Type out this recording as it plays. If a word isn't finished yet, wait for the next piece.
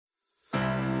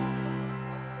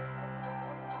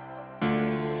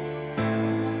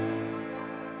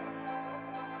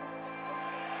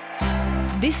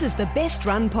This is the Best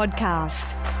Run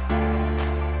Podcast.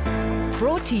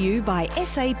 Brought to you by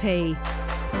SAP.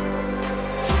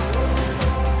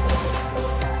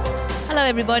 Hello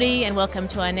everybody and welcome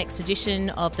to our next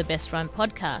edition of the Best Run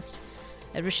Podcast.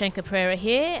 Rushenka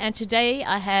here, and today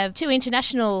I have two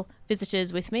international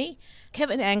visitors with me.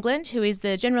 Kevin Angland, who is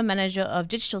the General Manager of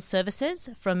Digital Services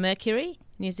from Mercury,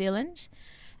 New Zealand.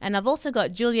 And I've also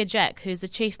got Julia Jack, who's the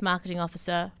Chief Marketing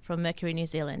Officer from Mercury, New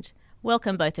Zealand.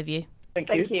 Welcome, both of you. Thank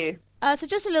you. So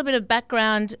just a little bit of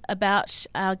background about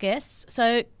our guests.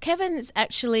 So Kevin's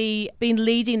actually been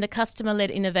leading the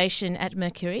customer-led innovation at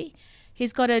Mercury.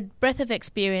 He's got a breadth of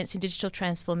experience in digital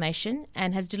transformation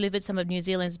and has delivered some of New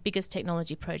Zealand's biggest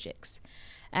technology projects.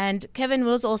 And Kevin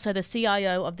was also the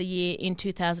CIO of the year in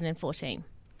 2014.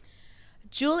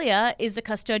 Julia is the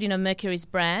custodian of Mercury's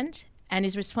brand and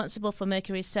is responsible for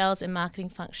Mercury's sales and marketing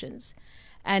functions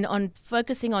and on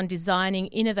focusing on designing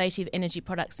innovative energy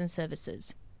products and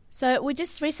services. So we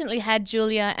just recently had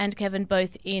Julia and Kevin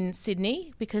both in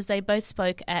Sydney because they both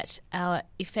spoke at our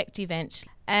Effect event.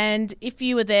 And if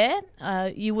you were there,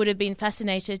 you would have been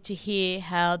fascinated to hear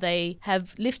how they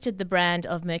have lifted the brand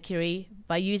of Mercury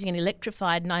by using an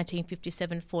electrified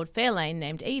 1957 Ford Fairlane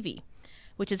named Evie,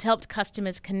 which has helped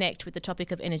customers connect with the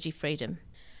topic of energy freedom.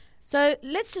 So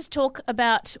let's just talk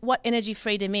about what energy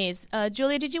freedom is.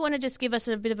 Julia, did you want to just give us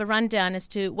a bit of a rundown as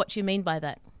to what you mean by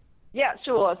that? Yeah,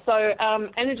 sure. So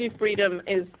energy freedom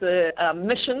is the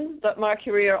mission that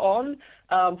Mercury are on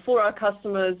for our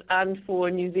customers and for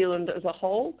New Zealand as a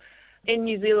whole. In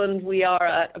New Zealand, we are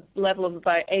at a level of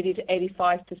about 80 to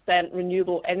 85%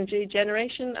 renewable energy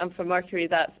generation, and for Mercury,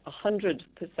 that's 100%.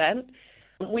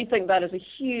 We think that is a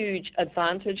huge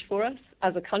advantage for us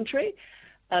as a country.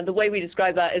 And the way we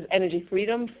describe that is energy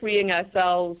freedom, freeing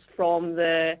ourselves from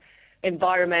the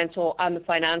environmental and the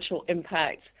financial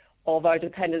impact of our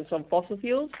dependence on fossil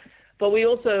fuels. But we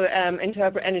also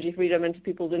interpret energy freedom into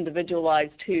people's individual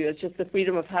lives too, as just the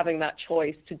freedom of having that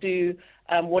choice to do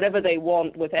whatever they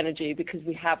want with energy because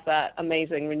we have that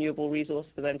amazing renewable resource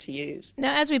for them to use.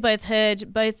 Now, as we both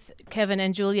heard, both Kevin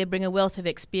and Julia bring a wealth of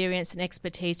experience and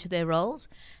expertise to their roles,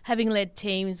 having led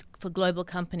teams for global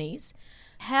companies.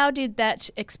 How did that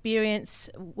experience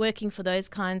working for those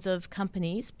kinds of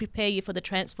companies prepare you for the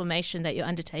transformation that you're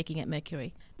undertaking at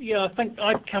Mercury? Yeah, I think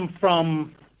I've come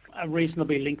from a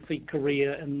reasonably lengthy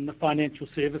career in the financial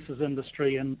services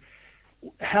industry, and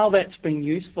how that's been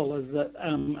useful is that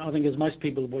I think, as most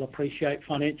people will appreciate,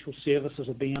 financial services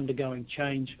have been undergoing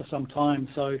change for some time.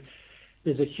 So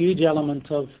there's a huge element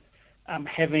of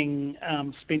having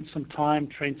spent some time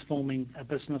transforming a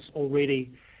business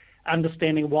already,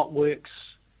 understanding what works,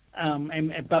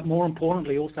 but more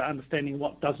importantly, also understanding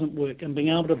what doesn't work and being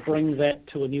able to bring that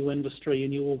to a new industry, a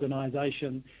new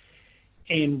organisation,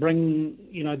 and bring,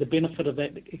 the benefit of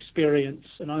that experience.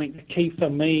 And I think the key for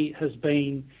me has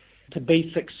been to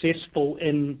be successful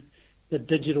in the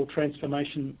digital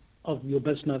transformation of your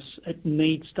business. It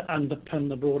needs to underpin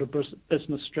the broader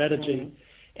business strategy.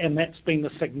 And that's been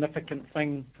the significant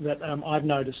thing that I've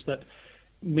noticed, that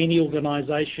many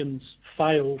organisations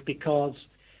fail because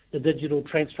the digital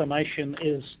transformation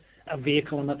is a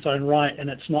vehicle in its own right and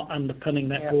it's not underpinning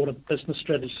that broader business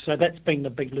strategy. So that's been the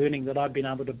big learning that I've been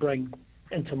able to bring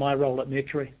into my role at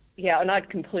Mercury. Yeah, and I'd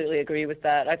completely agree with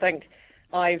that. I think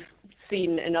I've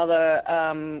seen in other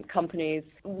companies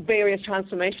various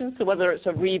transformations, so whether it's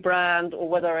a rebrand or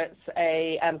whether it's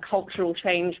a cultural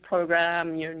change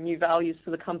program, new values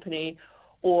for the company,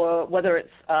 or whether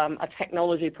it's a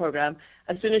technology program,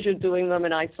 as soon as you're doing them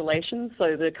in isolation,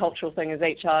 so the cultural thing is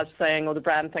HR's thing or the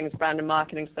brand thing is brand and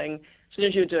marketing thing, as soon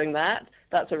as you're doing that,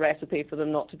 that's a recipe for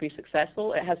them not to be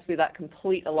successful. It has to be that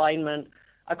complete alignment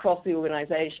across the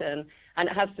organization, and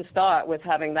it has to start with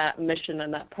having that mission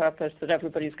and that purpose that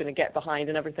everybody's going to get behind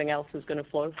and everything else is going to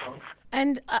flow from.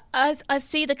 And I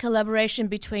see the collaboration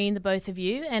between the both of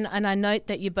you, and I note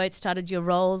that you both started your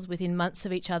roles within months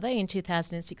of each other in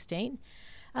 2016.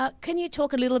 Can you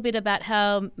talk a little bit about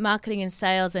how marketing and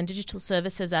sales and digital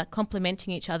services are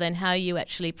complementing each other and how you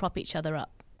actually prop each other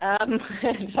up?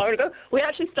 Sorry to go. We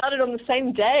actually started on the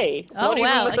same day. Oh,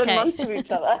 wow, even within months of each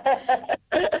other.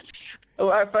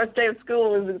 Our first day of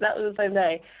school was exactly the same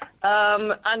day.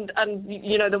 And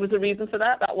there was a reason for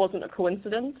that. That wasn't a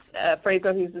coincidence.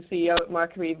 Fraser, who's the CEO at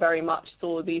Mercury, very much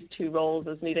saw these two roles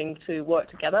as needing to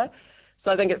work together.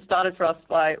 So I think it started for us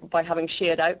by having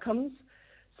shared outcomes.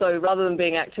 So rather than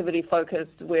being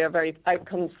activity-focused, we are very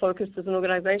outcomes-focused as an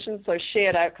organisation. So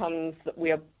shared outcomes that we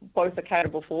are both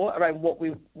accountable for around what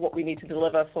we need to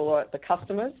deliver for the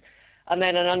customers. And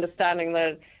then an understanding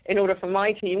that in order for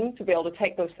my team to be able to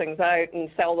take those things out and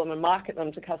sell them and market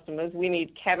them to customers, we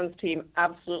need Kevin's team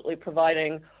absolutely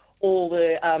providing all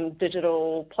the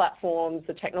digital platforms,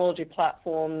 the technology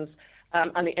platforms,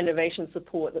 and the innovation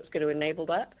support that's going to enable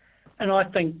that. And I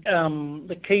think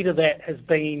the key to that has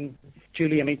been,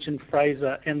 Julia mentioned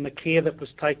Fraser, and the care that was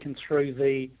taken through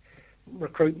the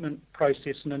recruitment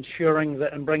process and ensuring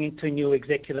that in bringing 2 new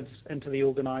executives into the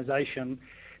organisation,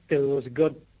 there was a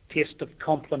good test of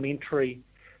complementary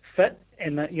fit,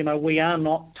 and that, we are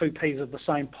not 2 peas of the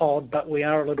same pod, but we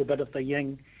are a little bit of the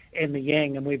yin and the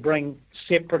yang, and we bring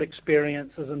separate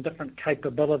experiences and different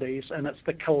capabilities, and it's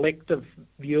the collective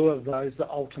view of those that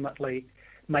ultimately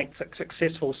makes it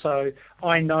successful. So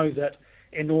I know that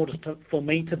in order for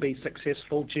me to be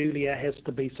successful, Julia has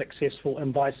to be successful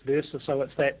and vice versa. So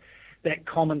it's that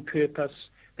common purpose,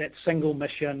 that single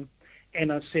mission,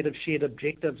 and a set of shared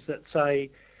objectives that say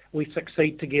we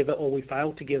succeed together or we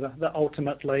fail together, that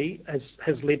ultimately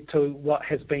has led to what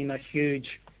has been a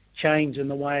huge change in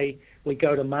the way we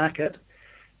go to market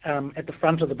at the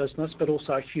front of the business, but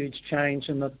also a huge change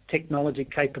in the technology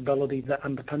capability that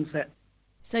underpins that.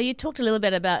 So you talked a little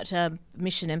bit about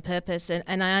mission and purpose,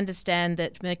 and I understand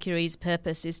that Mercury's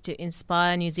purpose is to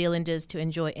inspire New Zealanders to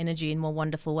enjoy energy in more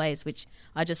wonderful ways, which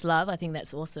I just love. I think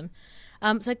that's awesome.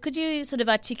 So could you sort of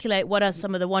articulate what are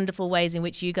some of the wonderful ways in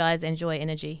which you guys enjoy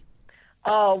energy?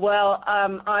 Oh, well,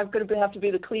 I'm going to have to be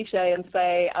the cliche and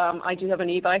say I do have an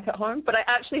e-bike at home, but I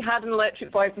actually had an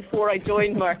electric bike before I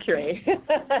joined Mercury.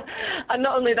 And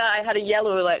not only that, I had a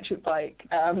yellow electric bike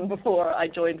before I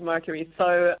joined Mercury.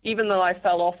 So even though I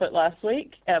fell off it last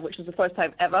week, which was the first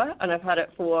time ever, and I've had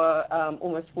it for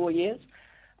almost 4 years,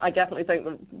 I definitely think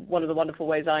that one of the wonderful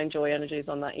ways I enjoy energy is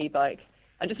on that e-bike.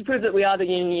 And just to prove that we are the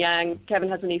yin and yang, Kevin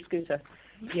has an e-scooter.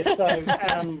 Yes, so,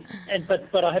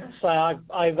 but I have to say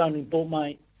I've only bought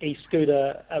my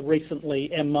e-scooter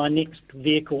recently, and my next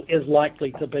vehicle is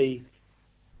likely to be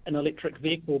an electric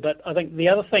vehicle. But I think the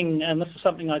other thing, and this is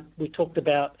something we talked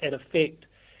about at Effect,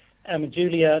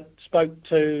 Julia spoke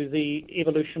to the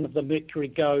evolution of the Mercury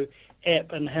Go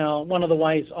app and how one of the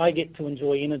ways I get to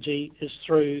enjoy energy is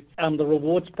through the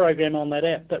rewards program on that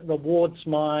app that rewards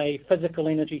my physical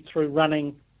energy through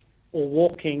running or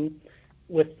walking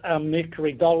with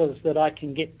Mercury dollars that I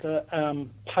can get to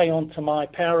pay onto my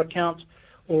power account,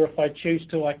 or if I choose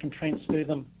to, I can transfer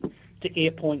them to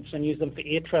air points and use them for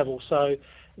air travel. So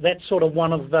that's sort of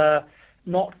one of the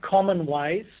not common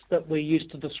ways that we use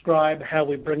to describe how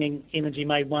we're bringing energy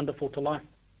made wonderful to life.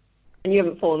 And you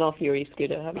haven't fallen off your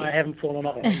e-scooter, have you? I haven't fallen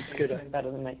off my e-scooter. Better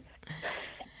than me.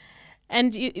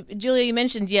 And Julia, you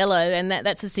mentioned yellow, and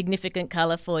that's a significant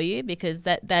colour for you because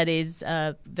that is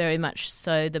very much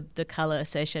so the colour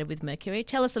associated with Mercury.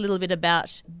 Tell us a little bit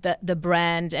about the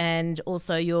brand and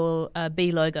also your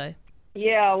B logo.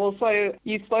 Yeah, well, so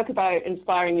you spoke about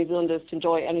inspiring New Zealanders to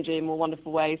enjoy energy in more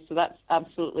wonderful ways, so that's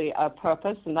absolutely our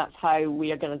purpose, and that's how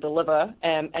we are going to deliver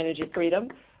energy freedom.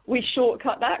 We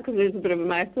shortcut that because it is a bit of a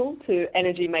mouthful to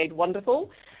energy made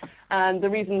wonderful. And the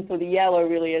reason for the yellow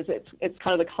really is it's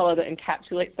kind of the colour that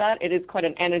encapsulates that. It is quite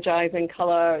an energizing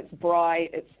colour. It's bright.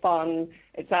 It's fun.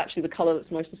 It's actually the colour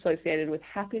that's most associated with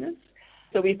happiness.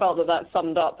 So we felt that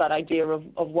summed up that idea of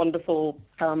wonderful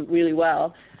really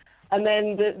well. And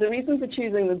then the reason for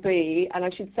choosing the B, and I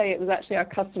should say it was actually our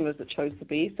customers that chose the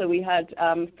B. So we had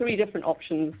 3 different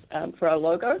options for our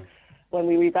logo when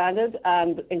we rebranded,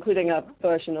 and including a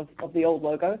version of the old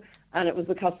logo. And it was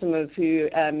the customers who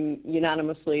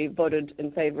unanimously voted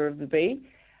in favour of the B.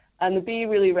 And the B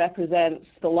really represents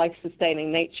the life-sustaining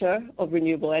nature of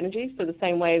renewable energy. So the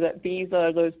same way that bees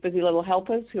are those busy little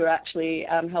helpers who are actually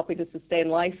helping to sustain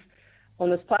life on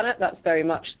this planet, that's very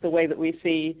much the way that we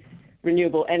see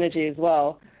renewable energy as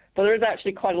well. But there is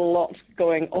actually quite a lot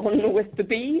going on with the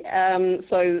bee.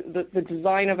 So the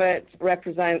design of it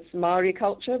represents Maori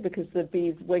culture because the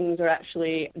bee's wings are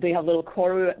actually, they have little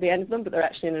koru at the end of them, but they're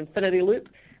actually an infinity loop.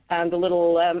 And the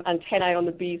little antennae on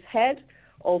the bee's head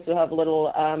also have a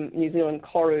little New Zealand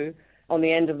koru on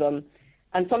the end of them.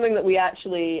 And something that we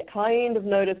actually kind of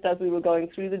noticed as we were going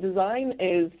through the design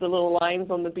is the little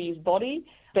lines on the bee's body.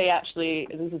 They actually,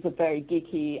 this is a very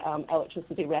geeky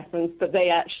electricity reference, but they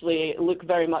actually look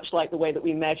very much like the way that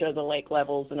we measure the lake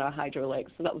levels in our hydro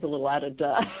lakes. So that was a little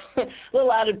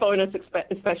added bonus,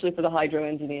 especially for the hydro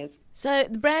engineers. So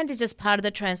the brand is just part of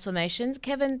the transformation.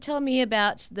 Kevin, tell me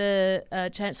about the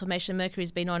transformation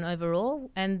Mercury's been on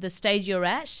overall and the stage you're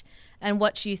at and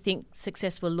what you think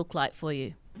success will look like for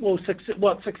you. Well,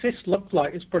 what success looks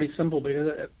like is pretty simple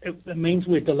because it means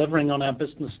we're delivering on our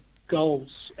business goals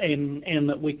and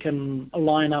that we can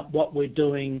line up what we're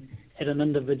doing at an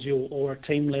individual or a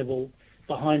team level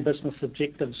behind business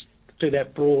objectives to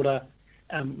that broader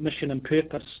mission and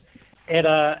purpose. At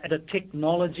a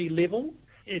technology level,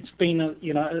 it's been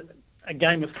a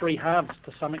game of three halves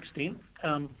to some extent.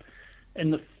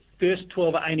 In the first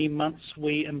 12 or 18 months,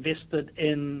 we invested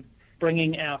in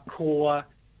bringing our core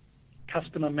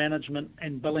customer management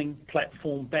and billing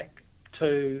platform back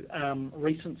to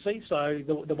recency. So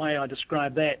the way I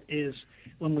describe that is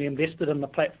when we invested in the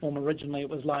platform originally, it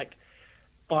was like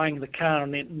buying the car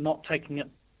and then not taking it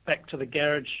back to the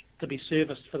garage to be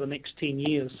serviced for the next 10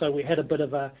 years. So we had a bit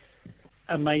of a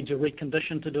major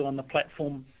recondition to do on the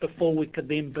platform before we could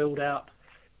then build out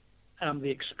the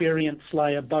experience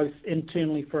layer both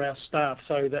internally for our staff,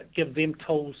 so that give them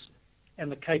tools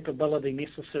and the capability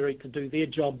necessary to do their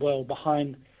job well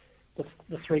behind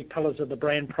the three pillars of the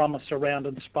brand promise around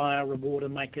inspire, reward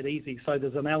and make it easy. So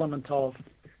there's an element of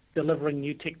delivering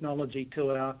new technology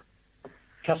to our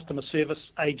customer service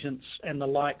agents and the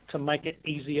like to make it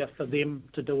easier for them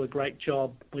to do a great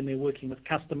job when they're working with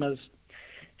customers.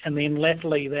 And then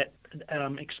latterly, that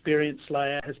experience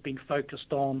layer has been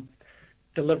focused on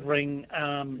delivering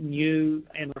new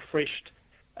and refreshed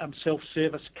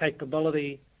self-service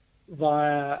capability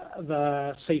via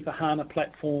the C4HANA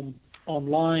platform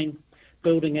online,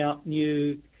 building out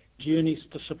new journeys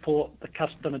to support the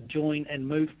customer join and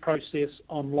move process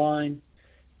online.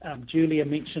 Julia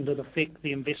mentioned in effect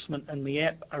the investment in the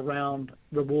app around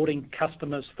rewarding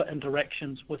customers for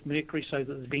interactions with Mercury, so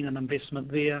that there's been an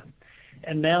investment there.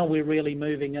 And now we're really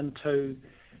moving into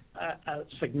a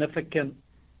significant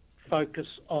focus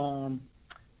on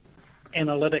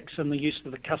analytics and the use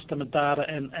of the customer data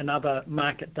and other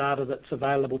market data that's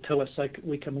available to us, so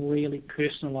we can really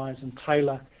personalise and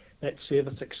tailor that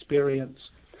service experience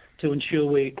to ensure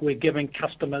we're giving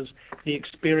customers the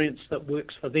experience that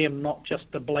works for them, not just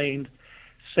the bland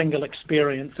single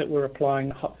experience that we're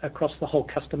applying across the whole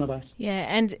customer base. Yeah,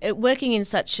 and working in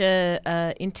such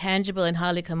a intangible and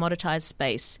highly commoditized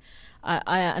space,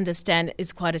 I understand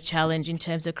is quite a challenge in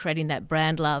terms of creating that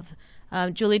brand love.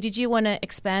 Julie, did you want to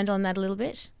expand on that a little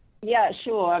bit? Yeah,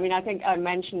 sure. I mean, I think I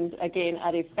mentioned again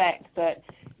at Effect that,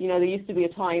 there used to be a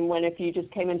time when if you just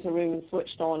came into a room and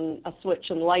switched on a switch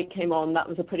and light came on, that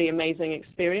was a pretty amazing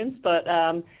experience. But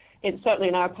it's certainly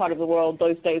in our part of the world,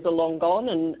 those days are long gone,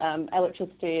 and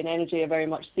electricity and energy are very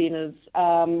much seen as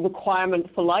requirement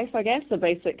for life, I guess, a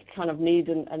basic kind of need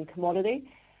and commodity.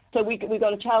 So we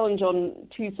got a challenge on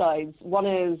two sides. One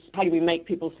is, how do we make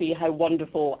people see how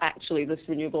wonderful actually this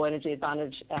renewable energy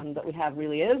advantage that we have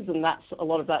really is? And a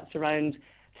lot of that's around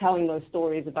telling those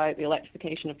stories about the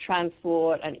electrification of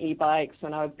transport and e-bikes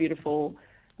and our beautiful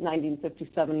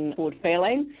 1957 Ford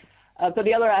Fairlane. But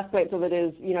the other aspect of it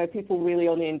is, people really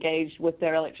only engage with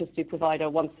their electricity provider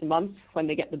once a month when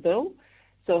they get the bill.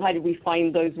 So how do we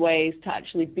find those ways to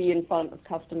actually be in front of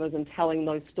customers and telling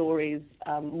those stories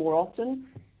more often?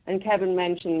 And Kevin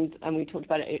mentioned, and we talked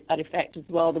about it at Effect as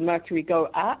well, the Mercury Go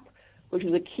app, which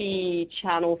is a key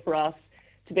channel for us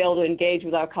to be able to engage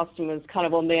with our customers kind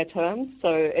of on their terms. So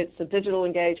it's a digital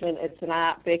engagement, it's an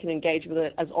app, they can engage with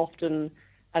it as often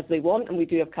as they want, and we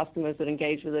do have customers that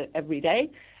engage with it every day.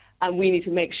 And we need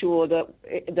to make sure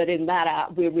that in that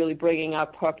app, we're really bringing our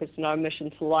purpose and our mission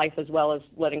to life, as well as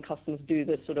letting customers do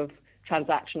the sort of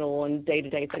transactional and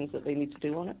day-to-day things that they need to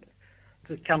do on it.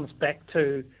 It comes back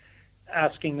to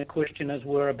asking the question, as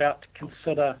we're about to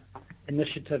consider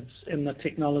initiatives in the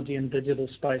technology and digital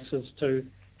spaces, to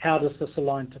how does this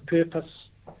align to purpose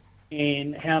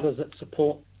and how does it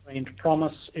support brand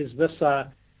promise? Is this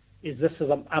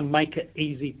a make it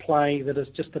easy play that is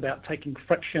just about taking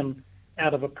friction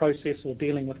out of a process or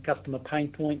dealing with customer pain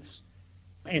points,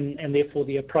 and therefore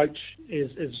the approach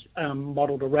is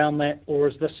modelled around that? Or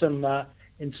is this in the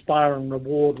inspire and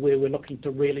reward, where we're looking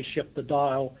to really shift the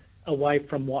dial away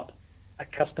from what a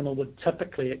customer would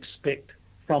typically expect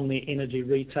from the energy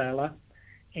retailer,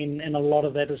 and a lot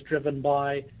of that is driven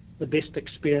by the best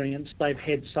experience they've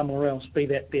had somewhere else, be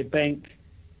that their bank,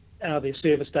 their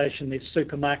service station, their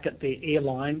supermarket, their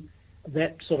airline.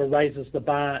 That sort of raises the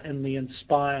bar in the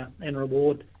inspire and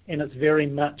reward, and it's very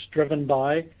much driven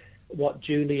by what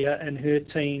Julia and her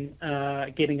team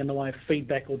are getting in the way of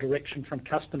feedback or direction from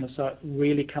customers. So it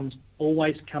really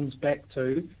always comes back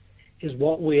to, is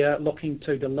what we're looking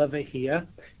to deliver here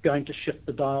going to shift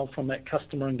the dial from that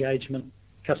customer engagement,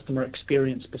 customer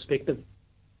experience perspective?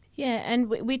 Yeah, and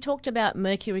we talked about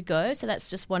Mercury Go, so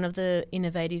that's just one of the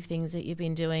innovative things that you've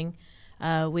been doing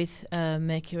with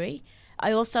Mercury.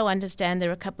 I also understand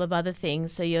there are a couple of other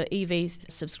things, so your Evie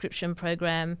subscription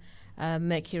program,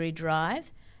 Mercury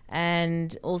Drive,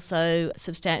 and also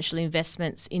substantial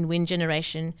investments in wind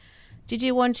generation Did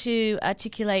you want to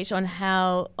articulate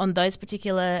on those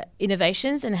particular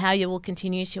innovations and how you will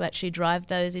continue to actually drive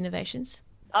those innovations?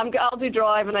 I'll do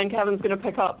Drive, and then Kevin's going to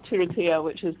pick up Turitea,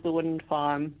 which is the wind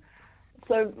farm.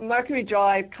 So Mercury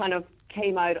Drive kind of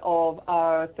came out of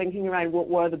our thinking around what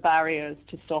were the barriers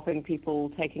to stopping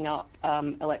people taking up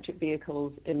electric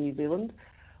vehicles in New Zealand.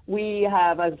 We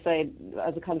have, as I say,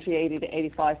 as a country, 80 to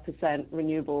 85%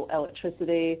 renewable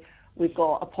electricity. We've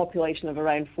got a population of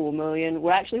around 4 million.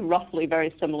 We're actually roughly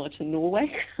very similar to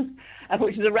Norway,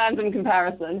 which is a random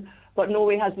comparison. But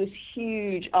Norway has this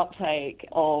huge uptake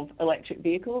of electric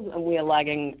vehicles, and we are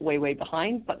lagging way, way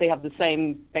behind. But they have the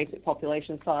same basic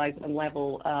population size and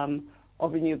level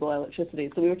of renewable electricity.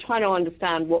 So we were trying to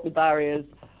understand what the barriers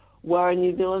were in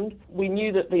New Zealand. We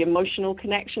knew that the emotional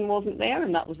connection wasn't there,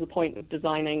 and that was the point of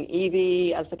designing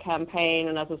Evie as a campaign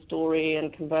and as a story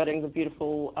and converting the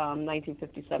beautiful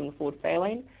 1957 Ford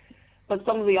Fairlane. But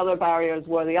some of the other barriers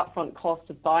were the upfront cost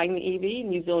of buying the EV.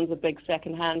 New Zealand's a big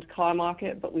second-hand car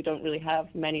market, but we don't really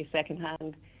have many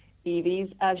second-hand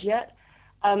EVs as yet.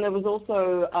 And there was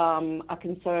also a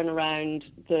concern around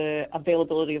the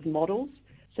availability of models.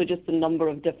 So just the number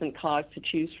of different cars to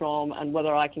choose from and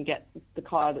whether I can get the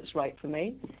car that's right for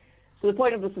me. So the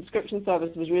point of the subscription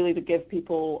service was really to give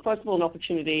people, first of all, an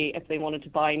opportunity if they wanted to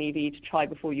buy an EV to try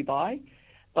before you buy,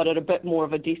 but at a bit more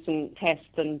of a decent test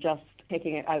than just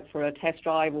taking it out for a test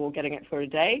drive or getting it for a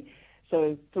day.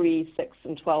 So 3, 6,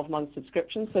 and 12-month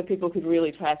subscriptions, so people could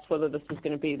really test whether this was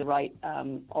going to be the right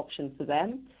option for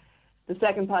them. The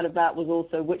second part of that was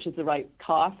also which is the right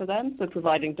car for them, so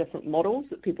providing different models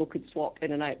that people could swap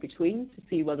in and out between to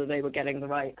see whether they were getting the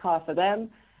right car for them.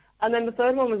 And then the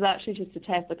third one was actually just to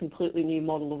test a completely new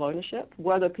model of ownership.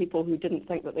 Were there people who didn't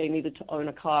think that they needed to own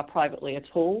a car privately at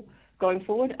all going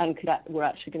forward and were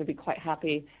actually going to be quite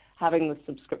happy having the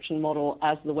subscription model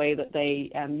as the way that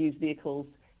they use vehicles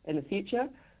in the future,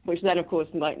 which then, of course,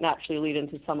 might naturally lead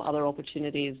into some other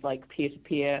opportunities like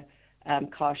peer-to-peer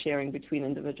car sharing between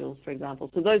individuals, for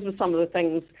example. So those were some of the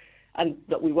things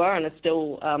that we were and are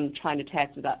still trying to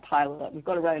test with that pilot. We've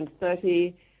got around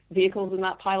 30 vehicles in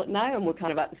that pilot now, and we're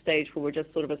kind of at the stage where we're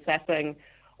just sort of assessing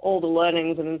all the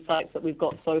learnings and insights that we've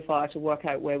got so far to work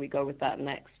out where we go with that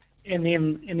next. And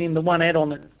then the one add-on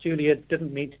that Julia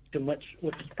didn't mention, which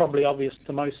is probably obvious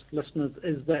to most listeners,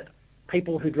 is that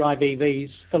people who drive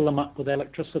EVs fill them up with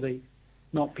electricity,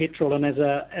 not petrol. And as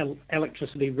an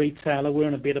electricity retailer, we're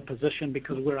in a better position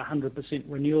because we're 100%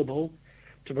 renewable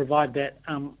to provide that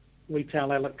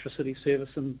retail electricity service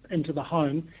into the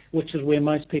home, which is where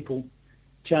most people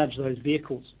charge those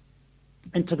vehicles.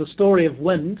 And to the story of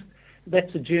wind,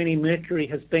 that's a journey Mercury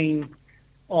has been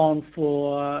on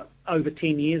for over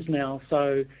 10 years now.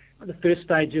 So the first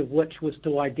stage of which was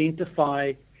to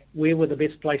identify where were the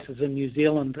best places in New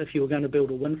Zealand if you were going to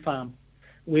build a wind farm,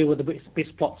 where were the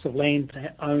best plots of land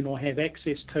to own or have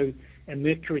access to, and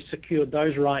Mercury secured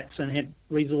those rights and had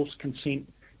resource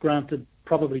consent granted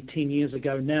probably 10 years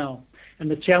ago now. And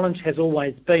the challenge has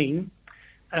always been,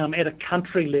 at a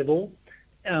country level,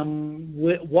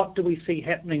 what do we see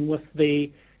happening with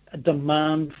the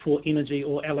demand for energy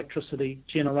or electricity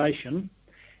generation,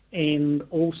 and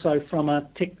also from a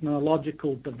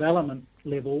technological development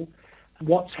level,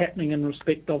 what's happening in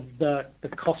respect of the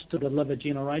cost to deliver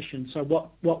generation. So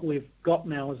what we've got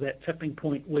now is that tipping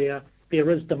point where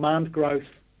there is demand growth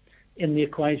in the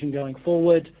equation going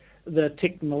forward. The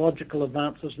technological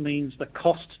advances means the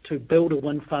cost to build a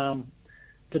wind farm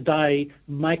today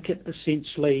make it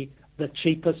essentially the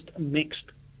cheapest next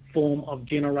form of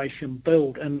generation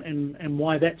build. And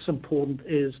why that's important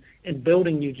is in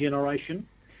building new generation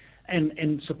and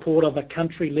in support of a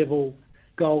country level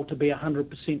goal to be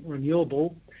 100%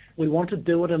 renewable, we want to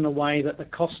do it in a way that the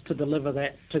cost to deliver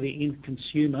that to the end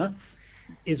consumer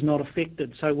is not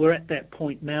affected. So we're at that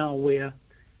point now where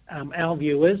our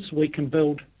view is we can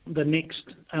build the next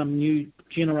new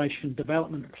generation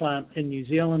development plant in New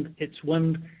Zealand. It's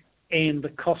wind, and the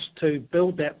cost to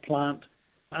build that plant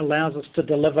allows us to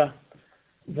deliver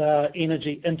the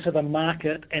energy into the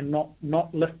market and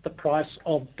not lift the price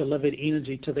of delivered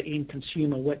energy to the end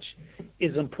consumer, which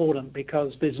is important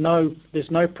because there's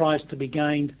no price to be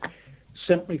gained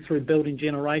simply through building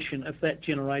generation if that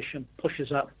generation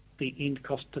pushes up the end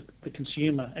cost to the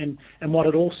consumer. And what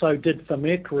it also did for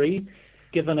Mercury,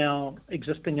 given our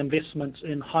existing investments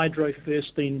in hydro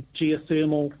first, then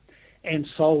geothermal and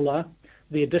solar,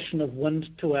 the addition of wind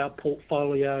to our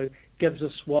portfolio gives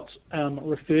us what's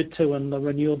referred to in the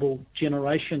renewable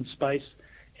generation space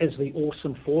as the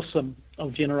awesome foursome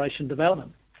of generation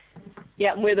development.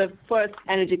 Yeah, and we're the first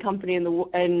energy company in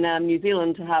New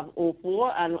Zealand to have all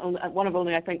four, and one of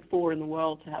only, I think, 4 in the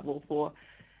world to have all 4.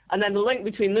 And then the link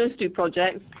between those two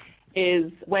projects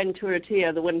is when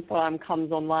Turitea, the wind farm,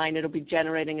 comes online, it'll be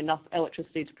generating enough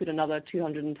electricity to put another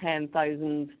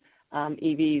 210,000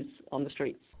 EVs on the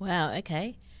streets. Wow,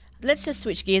 okay. Let's just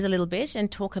switch gears a little bit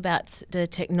and talk about the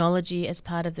technology as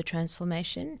part of the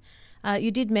transformation.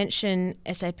 You did mention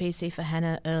SAP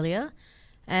C/4HANA earlier,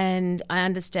 and I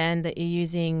understand that you're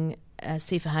using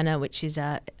C/4HANA, which is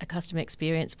a customer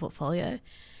experience portfolio,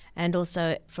 and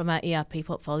also from our ERP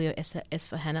portfolio,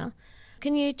 S/4HANA.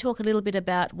 Can you talk a little bit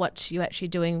about what you're actually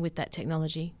doing with that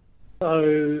technology?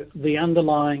 So the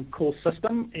underlying core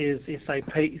system is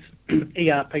SAP's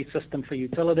ERP system for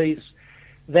utilities.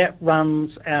 That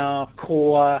runs our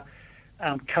core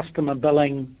customer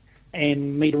billing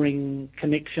and metering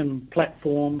connection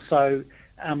platform. So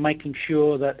making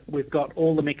sure that we've got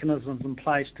all the mechanisms in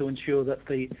place to ensure that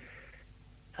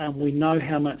we know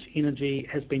how much energy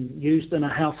has been used in a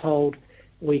household.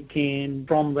 We can,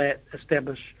 from that,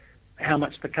 establish how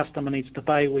much the customer needs to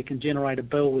pay. We can generate a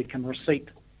bill. We can receipt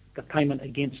the payment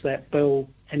against that bill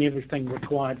and everything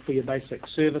required for your basic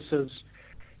services.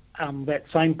 That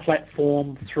same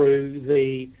platform through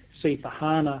the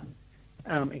C/4HANA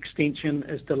extension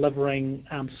is delivering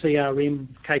CRM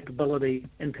capability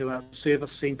into our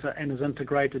service centre and is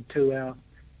integrated to our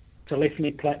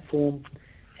telephony platform.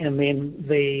 And then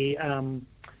the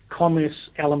commerce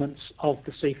elements of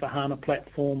the C/4HANA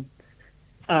platform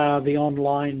are the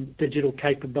online digital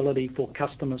capability for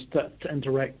customers to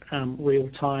interact real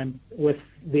time with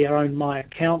their own My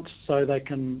Account, so they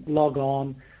can log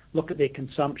on, look at their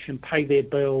consumption, pay their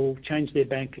bill, change their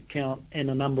bank account, and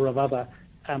a number of other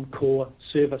core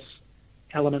service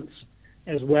elements,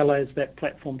 as well as that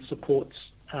platform supports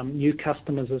new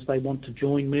customers as they want to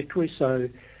join Mercury, so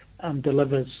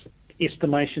delivers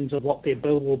estimations of what their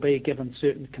bill will be given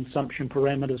certain consumption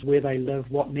parameters, where they live,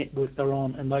 what network they're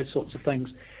on, and those sorts of things.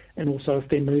 And also, if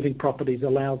they're moving properties,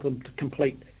 allow them to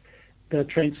complete the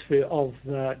transfer of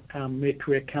the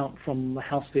Mercury account from the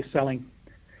house they're selling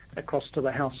across to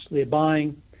the house they're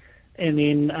buying. And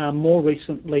then more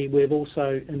recently, we've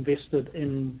also invested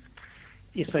in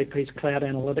SAP's cloud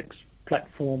analytics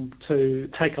platform to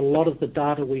take a lot of the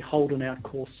data we hold in our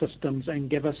core systems and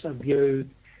give us a view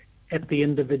at the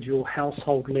individual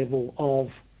household level of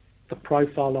the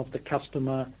profile of the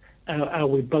customer. Are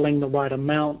we billing the right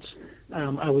amount?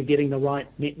 Are we getting the right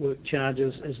network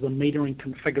charges? Is the metering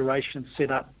configuration set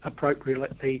up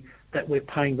appropriately that we're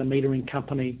paying the metering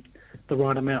company the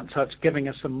right amount? So it's giving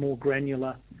us a more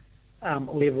granular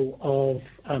level of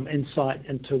insight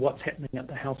into what's happening at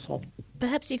the household.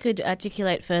 Perhaps you could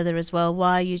articulate further as well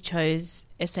why you chose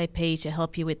SAP to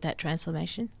help you with that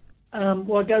transformation.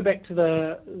 Well, I go back to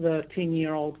the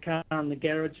 10-year-old car in the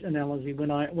garage analogy.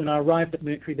 When I arrived at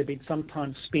Mercury, there'd been some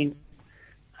time spent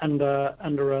under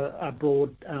a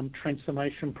broad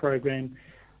transformation program,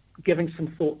 giving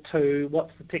some thought to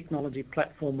what's the technology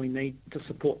platform we need to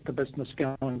support the business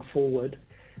going forward.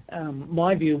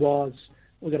 My view was,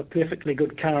 we've got a perfectly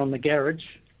good car in the garage.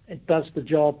 It does the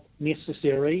job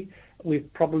necessary.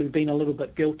 We've probably been a little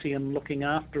bit guilty in looking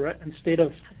after it. Instead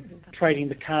of trading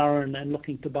the car and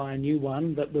looking to buy a new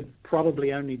one that would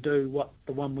probably only do what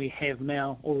the one we have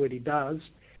now already does,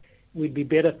 we'd be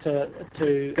better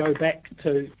to go back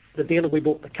to the dealer we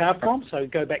bought the car from, so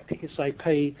go back to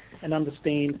SAP and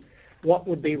understand what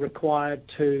would be required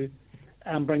to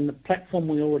bring the platform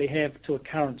we already have to a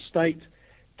current state,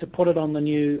 to put it on the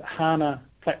new HANA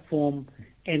platform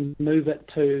and move it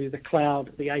to the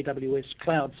cloud, the AWS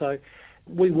cloud. So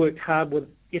we worked hard with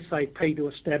SAP to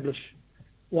establish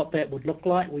what that would look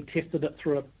like. We tested it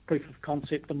through a proof of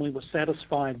concept, and we were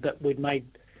satisfied that we'd made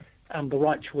the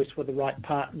right choice with the right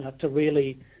partner to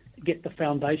really get the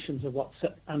foundations of what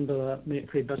sit under the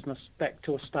Mercury business back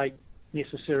to a state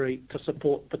necessary to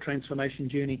support the transformation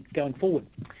journey going forward.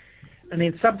 And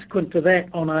then subsequent to that,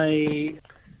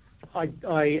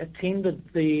 I attended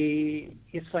the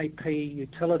SAP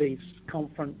Utilities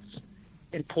conference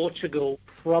in Portugal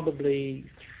probably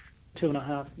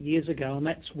 2.5 years ago, and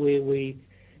that's where we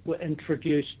were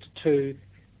introduced to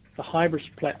the Hybris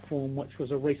platform, which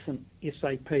was a recent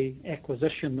SAP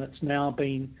acquisition that's now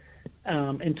been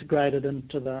integrated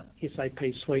into the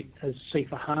SAP suite as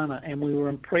C/4HANA, and we were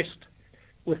impressed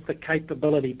with the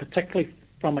capability, particularly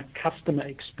from a customer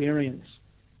experience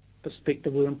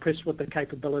perspective. We were impressed with the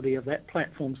capability of that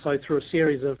platform. So through a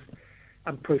series of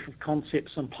proof of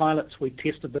concepts and pilots, we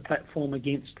tested the platform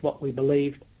against what we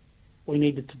believed we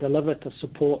needed to deliver to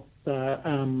support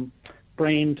the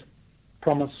brand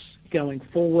promise going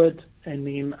forward, and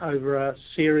then over a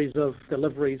series of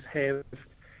deliveries have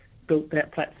built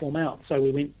that platform out. So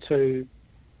we went to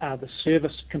the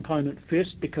service component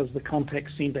first because the contact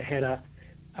centre had a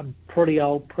a pretty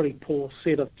old, pretty poor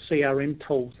set of CRM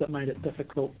tools that made it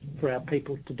difficult for our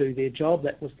people to do their job.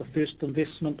 That was the first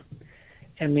investment.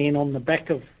 And then on the back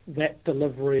of that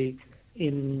delivery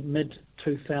in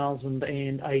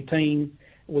mid-2018,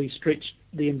 we stretched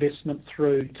the investment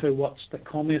through to what's the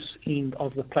commerce end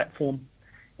of the platform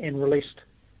and released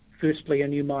firstly a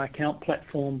new My Account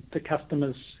platform to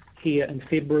customers here in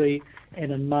February,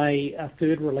 and in May a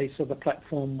third release of the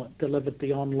platform delivered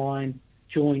the online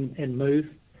join and move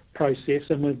process.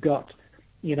 And we've got,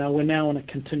 we're now in a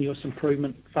continuous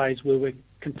improvement phase where we're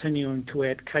continuing to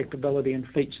add capability and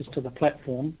features to the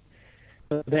platform.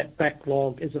 That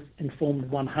backlog is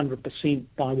informed 100%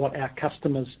 by what our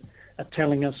customers are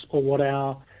telling us or what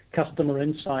our customer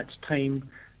insights team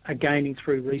are gaining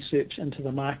through research into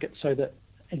the market, so that,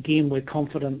 again, we're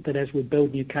confident that as we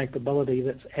build new capability,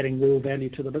 that's adding real value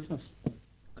to the business.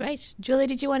 Great. Julia,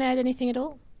 did you want to add anything at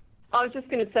all? I was just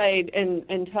going to say,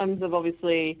 in terms of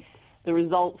obviously the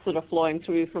results that are flowing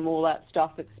through from all that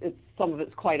stuff, it's some of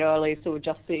it's quite early, so we're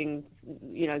just seeing,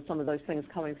 some of those things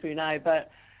coming through now.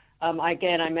 But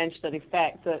again, I mentioned in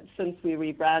effect that since we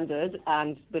rebranded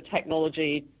and the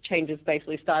technology changes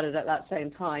basically started at that same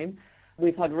time,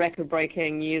 we've had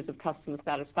record-breaking years of customer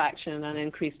satisfaction and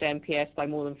increased NPS by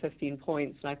more than 15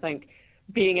 points. And I think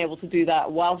being able to do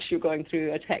that whilst you're going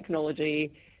through a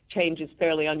technology change is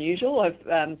fairly unusual. I've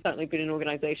certainly been in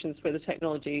organisations where the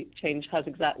technology change has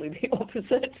exactly the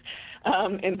opposite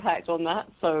impact on that.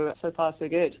 So far, so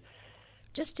good.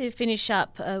 Just to finish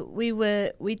up,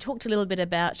 we talked a little bit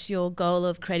about your goal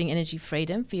of creating energy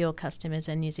freedom for your customers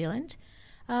in New Zealand.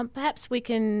 Perhaps we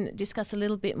can discuss a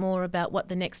little bit more about what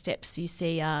the next steps you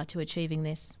see are to achieving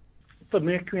this. For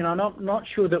Mercury, and I'm not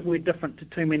sure that we're different to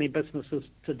too many businesses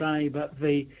today, but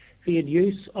the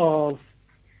use of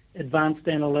advanced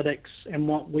analytics and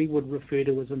what we would refer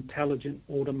to as intelligent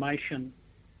automation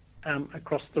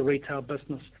across the retail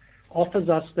business offers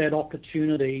us that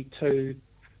opportunity to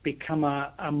become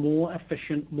a more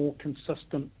efficient, more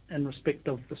consistent in respect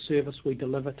of the service we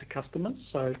deliver to customers.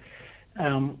 So,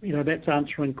 that's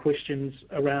answering questions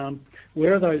around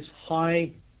where are those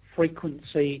high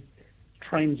frequency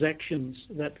transactions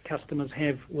that customers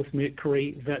have with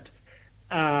Mercury that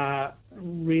are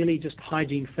really just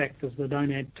hygiene factors that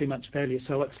don't add too much value.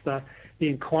 So it's the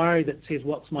inquiry that says,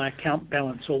 what's my account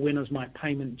balance, or when is my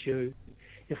payment due?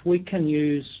 If we can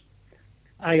use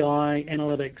AI,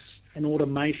 analytics and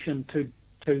automation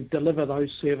to deliver those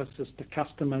services to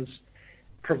customers,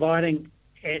 providing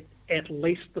at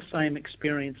least the same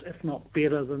experience, if not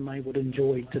better than they would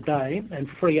enjoy today, and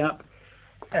free up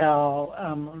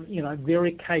our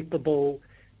very capable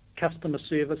customer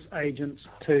service agents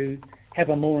to have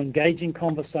a more engaging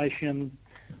conversation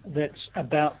that's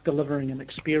about delivering an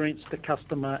experience to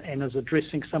customer and is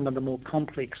addressing some of the more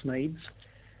complex needs.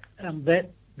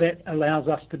 That allows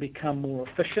us to become more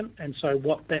efficient. And so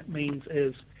what that means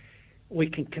is we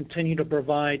can continue to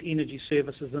provide energy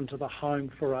services into the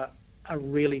home for a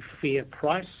really fair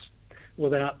price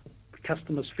without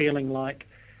customers feeling like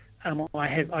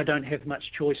I don't have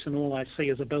much choice and all I see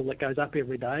is a bill that goes up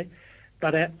every day.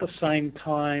 But at the same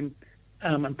time,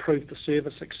 improve the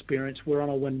service experience. We're on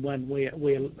a win-win.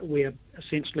 We're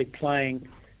essentially playing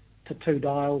to two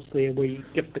dials there. We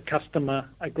give the customer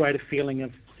a greater feeling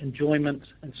of enjoyment,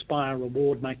 inspire,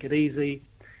 reward, make it easy.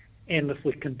 And if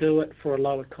we can do it for a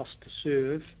lower cost to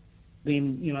serve,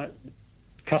 then,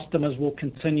 customers will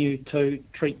continue to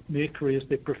treat Mercury as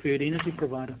their preferred energy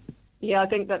provider. Yeah, I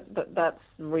think that's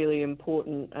really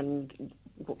important. And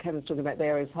what Kevin's talking about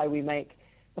there is how we make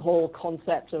the whole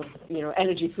concept of,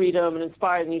 energy freedom and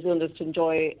inspiring New Zealanders to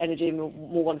enjoy energy in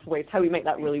more wonderful ways, how we make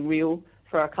that really real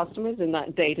for our customers in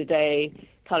that day-to-day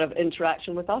kind of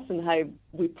interaction with us, and how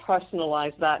we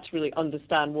personalise that to really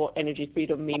understand what energy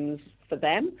freedom means for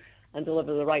them and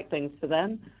deliver the right things for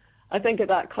them. I think at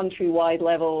that countrywide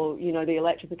level, the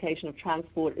electrification of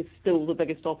transport is still the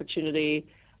biggest opportunity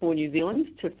for New Zealand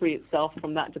to free itself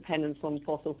from that dependence on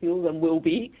fossil fuels, and will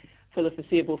be for the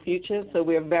foreseeable future. So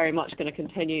we're very much going to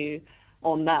continue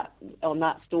on that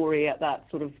story at that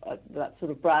sort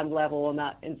of brand level, on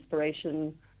that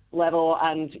inspiration level.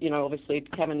 And obviously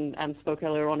Kevin spoke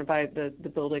earlier on about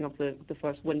the building of the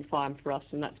first wind farm for us,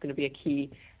 and that's going to be a key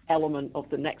element of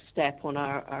the next step on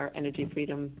our energy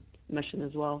freedom mission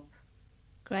as well.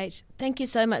 Great. Thank you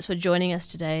so much for joining us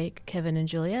today, Kevin and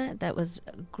Julia. That was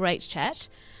a great chat.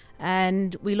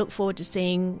 And we look forward to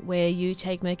seeing where you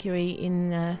take Mercury in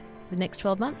the next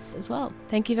 12 months as well.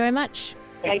 Thank you very much.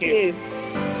 Thank you.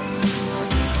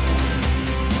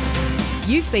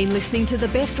 You've been listening to the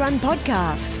Best Run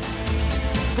podcast,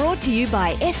 brought to you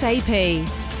by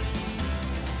SAP.